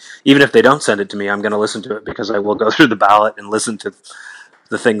category. And even if they don't send it to me, I'm going to listen to it because I will go through the ballot and listen to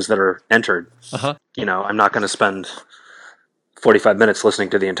the things that are entered. Uh-huh. I'm not going to spend 45 minutes listening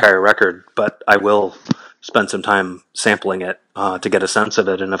to the entire record, but I will spend some time sampling it to get a sense of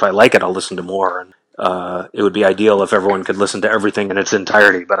it. And if I like it, I'll listen to more. And it would be ideal if everyone could listen to everything in its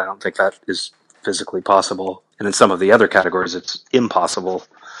entirety, but I don't think that is physically possible. And in some of the other categories, it's impossible,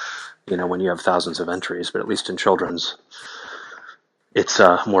 when you have thousands of entries, but at least in children's, it's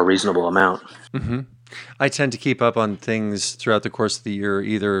a more reasonable amount. Mm-hmm. I tend to keep up on things throughout the course of the year,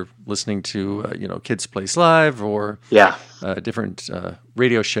 either listening to Kids Place Live or different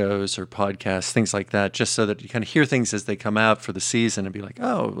radio shows or podcasts, things like that, just so that you kind of hear things as they come out for the season and be like,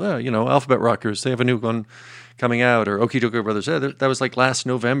 oh, well, Alphabet Rockers, they have a new one coming out, or Okie Dokie Brothers, that was like last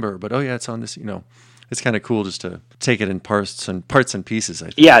November, but oh yeah, it's on this, It's kind of cool just to take it in parts and pieces, I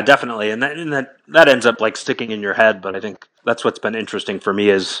think. Yeah, definitely. And that ends up like sticking in your head. But I think that's what's been interesting for me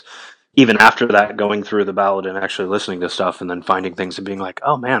is even after that, going through the ballad and actually listening to stuff and then finding things and being like,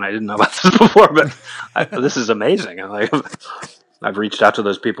 oh man, I didn't know about this before, but this is amazing. I've reached out to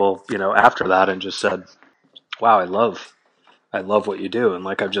those people, after that and just said, wow, I love what you do. And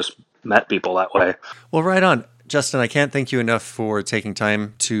I've just met people that way. Well, right on. Justin, I can't thank you enough for taking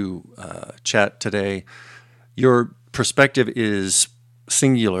time to chat today. Your perspective is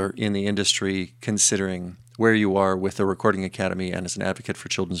singular in the industry, considering where you are with the Recording Academy and as an advocate for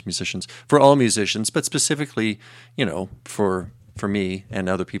children's musicians, for all musicians, but specifically, for me and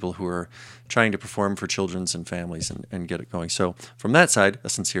other people who are trying to perform for children's and families and get it going. So from that side, a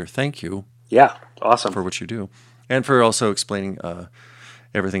sincere thank you. Yeah, awesome. For what you do. And for also explaining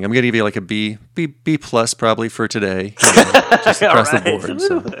everything. I'm going to give you like a B plus probably for today, just across the board.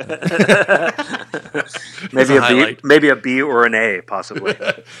 So. maybe a B or an A, possibly.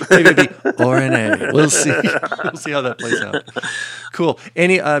 Maybe a B or an A. We'll see. We'll see how that plays out. Cool.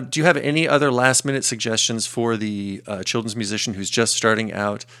 Do you have any other last minute suggestions for the children's musician who's just starting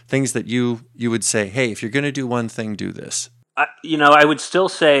out? Things that you would say, hey, if you're going to do one thing, do this. I would still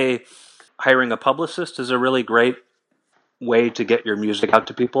say hiring a publicist is a really great way to get your music out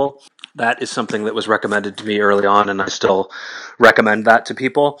to people. That is something that was recommended to me early on, and I still recommend that to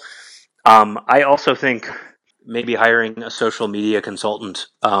people. I also think maybe hiring a social media consultant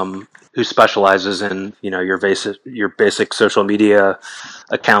who specializes in your basic social media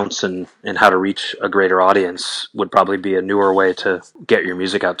accounts and how to reach a greater audience would probably be a newer way to get your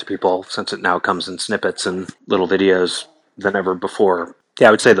music out to people, since it now comes in snippets and little videos than ever before. Yeah,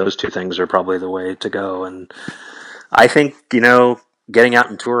 I would say those two things are probably the way to go. And I think, getting out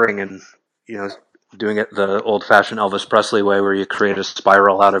and touring and, doing it the old-fashioned Elvis Presley way, where you create a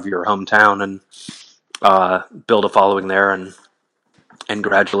spiral out of your hometown and build a following there and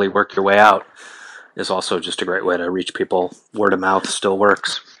gradually work your way out, is also just a great way to reach people. Word of mouth still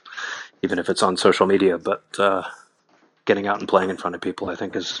works, even if it's on social media. But getting out and playing in front of people, I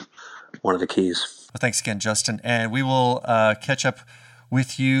think, is one of the keys. Well, thanks again, Justin. And we will catch up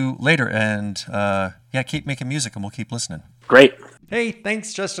with you later, and keep making music, and we'll keep listening. Great. Hey,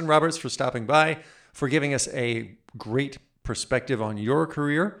 thanks, Justin Roberts, for stopping by, for giving us a great perspective on your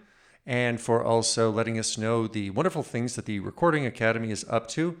career, and for also letting us know the wonderful things that the Recording Academy is up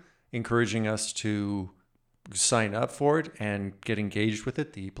to, encouraging us to sign up for it and get engaged with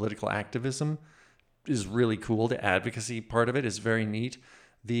it. The political activism is really cool. The advocacy part of it is very neat.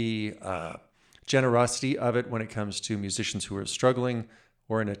 The generosity of it when it comes to musicians who are struggling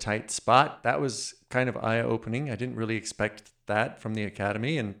or in a tight spot, that was kind of eye-opening. I didn't really expect that from the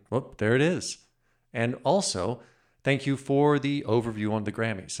Academy, and there it is. And also, thank you for the overview on the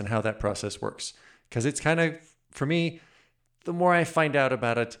Grammys and how that process works. Because it's kind of, for me, the more I find out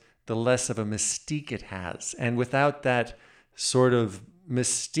about it, the less of a mystique it has. And without that sort of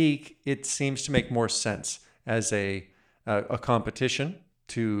mystique, it seems to make more sense as a competition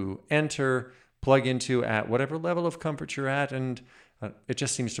to enter, plug into at whatever level of comfort you're at, and it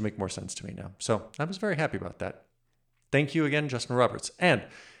just seems to make more sense to me now. So I was very happy about that. Thank you again, Justin Roberts. And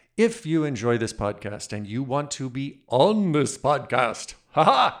if you enjoy this podcast and you want to be on this podcast,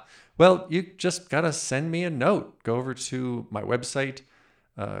 well, you just got to send me a note. Go over to my website,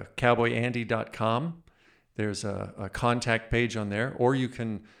 cowboyandy.com. There's a contact page on there, or you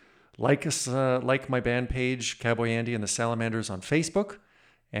can like my band page, Cowboy Andy and the Salamanders, on Facebook.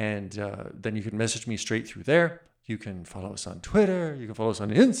 And then you can message me straight through there. You can follow us on Twitter. You can follow us on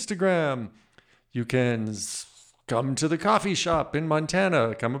Instagram. You can come to the coffee shop in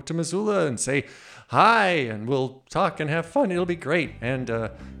Montana. Come up to Missoula and say hi, and we'll talk and have fun. It'll be great. And oh,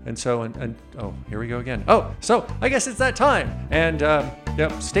 here we go again. Oh, so I guess it's that time. And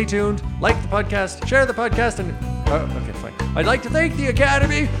stay tuned. Like the podcast. Share the podcast. And okay, fine. I'd like to thank the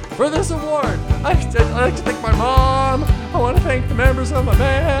Academy for this award. I'd like to thank my mom. I want to thank the members of my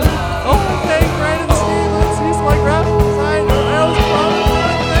band. I want to thank Brandon Stevens. He's my graphic designer. I also want to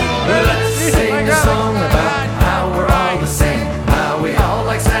thank Let's sing a song about how we're all the same. How we all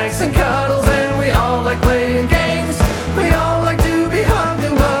like snacks and cuddles, and we all like playing games. We all like to be hugged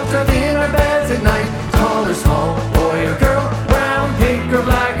and loved up in our beds at night. Tall or small, boy or girl, brown, pink or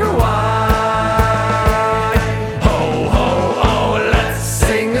black or white. Ho, ho, oh, let's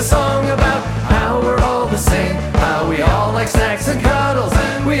sing a song about how we're all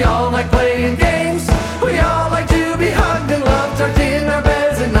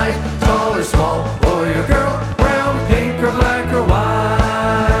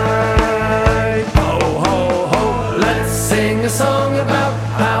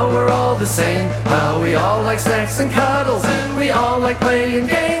like playing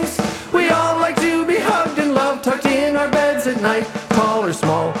games. We all like to be hugged and loved, tucked in our beds at night. Tall or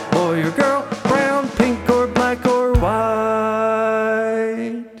small, boy or girl.